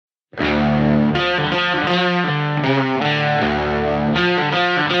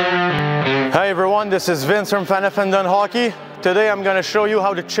this is Vince from Phaneuf and Dunn Hockey. Today I'm going to show you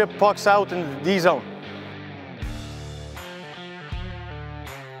how to chip pucks out in the D zone.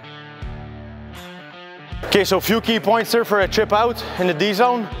 Okay, so a few key points here for a chip out in the D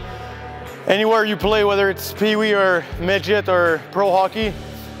zone. Anywhere you play, whether it's pee-wee or midget or pro hockey,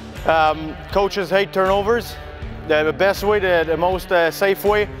 coaches hate turnovers. The best way, the most safe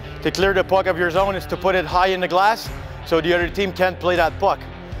way to clear the puck of your zone is to put it high in the glass so the other team can't play that puck.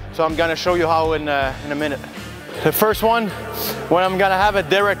 So I'm gonna show you how in a minute. The first one, when I'm gonna have a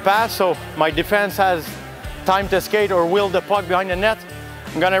direct pass, so my defense has time to skate or wheel the puck behind the net,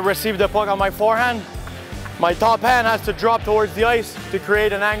 I'm gonna receive the puck on my forehand. My top hand has to drop towards the ice to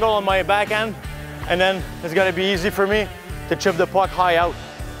create an angle on my backhand, and then it's gonna be easy for me to chip the puck high out.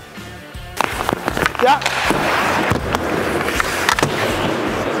 Yeah.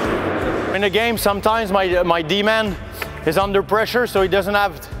 In the game, sometimes my D-man is under pressure, so he doesn't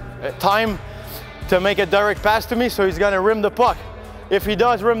have time to make a direct pass to me, so he's gonna rim the puck. If he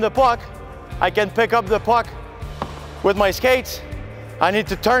does rim the puck, I can pick up the puck with my skates. I need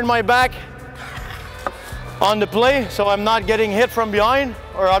to turn my back on the play so I'm not getting hit from behind,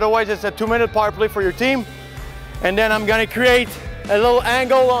 or otherwise it's a 2-minute power play for your team. And then I'm gonna create a little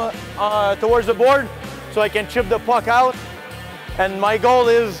angle towards the board so I can chip the puck out. And my goal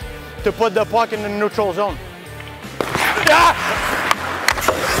is to put the puck in the neutral zone. Yeah!